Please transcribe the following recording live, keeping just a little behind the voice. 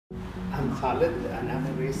I'm Khalid and I'm a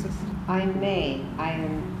racist. I'm May. I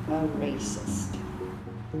am a racist.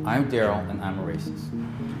 I'm Daryl and I'm a racist.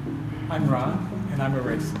 I'm Ron and I'm a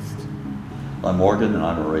racist. I'm Morgan and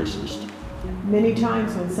I'm a racist. Many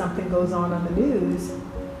times when something goes on the news,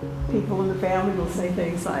 people in the family will say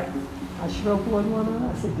things like, I sure hope one of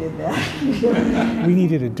us did that. We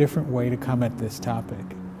needed a different way to come at this topic,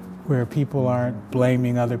 where people aren't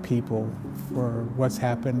blaming other people for what's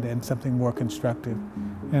happened and something more constructive.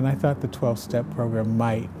 And I thought the 12-step program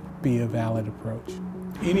might be a valid approach.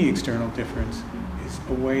 Any external difference is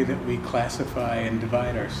a way that we classify and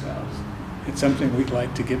divide ourselves. It's something we'd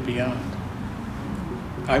like to get beyond.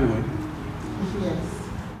 I would.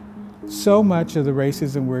 Yes. So much of the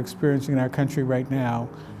racism we're experiencing in our country right now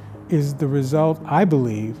is the result, I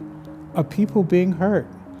believe, of people being hurt.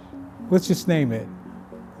 Let's just name it.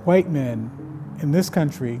 White men in this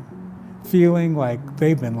country feeling like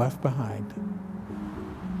they've been left behind.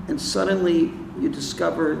 And suddenly you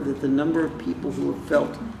discover that the number of people who have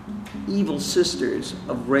felt evil sisters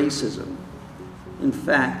of racism, in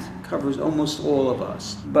fact, covers almost all of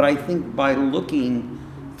us. But I think by looking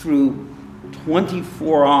through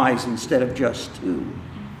 24 eyes instead of just 2,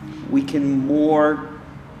 we can more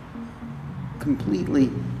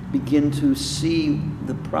completely begin to see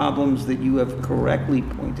the problems that you have correctly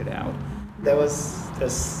pointed out. There was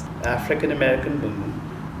this African American woman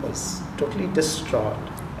who was totally distraught,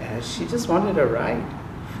 and she just wanted a ride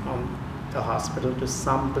from the hospital to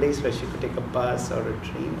some place where she could take a bus or a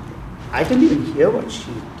train. I didn't even hear what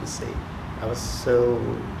she had to say. I was so,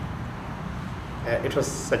 it was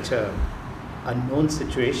such a unknown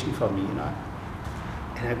situation for me, And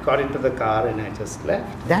I got into the car and I just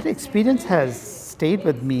left. That experience has stayed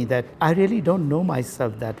with me, that I really don't know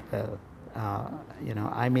myself that well.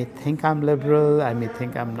 I may think I'm liberal, I may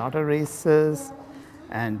think I'm not a racist,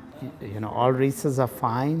 and all races are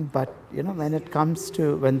fine, but when it comes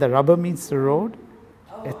to, when the rubber meets the road,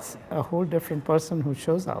 it's a whole different person who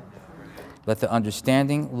shows up. Let the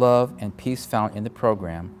understanding, love, and peace found in the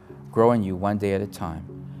program grow in you one day at a time.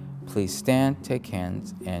 Please stand, take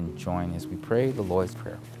hands, and join as we pray the Lord's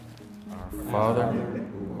Prayer. Our Father,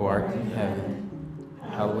 who art in heaven,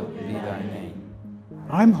 hallowed be thy name.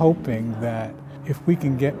 I'm hoping that if we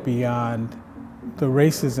can get beyond the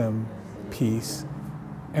racism piece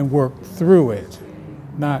and work through it,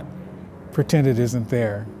 not pretend it isn't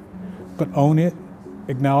there, but own it,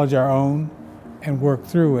 acknowledge our own, and work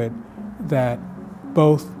through it, that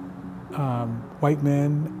both white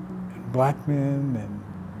men and black men and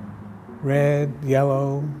red,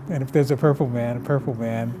 yellow, and if there's a purple man,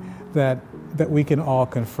 that we can all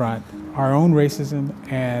confront our own racism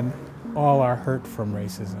and all our hurt from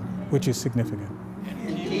racism, which is significant.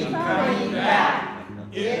 And keep coming back.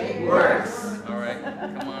 It works.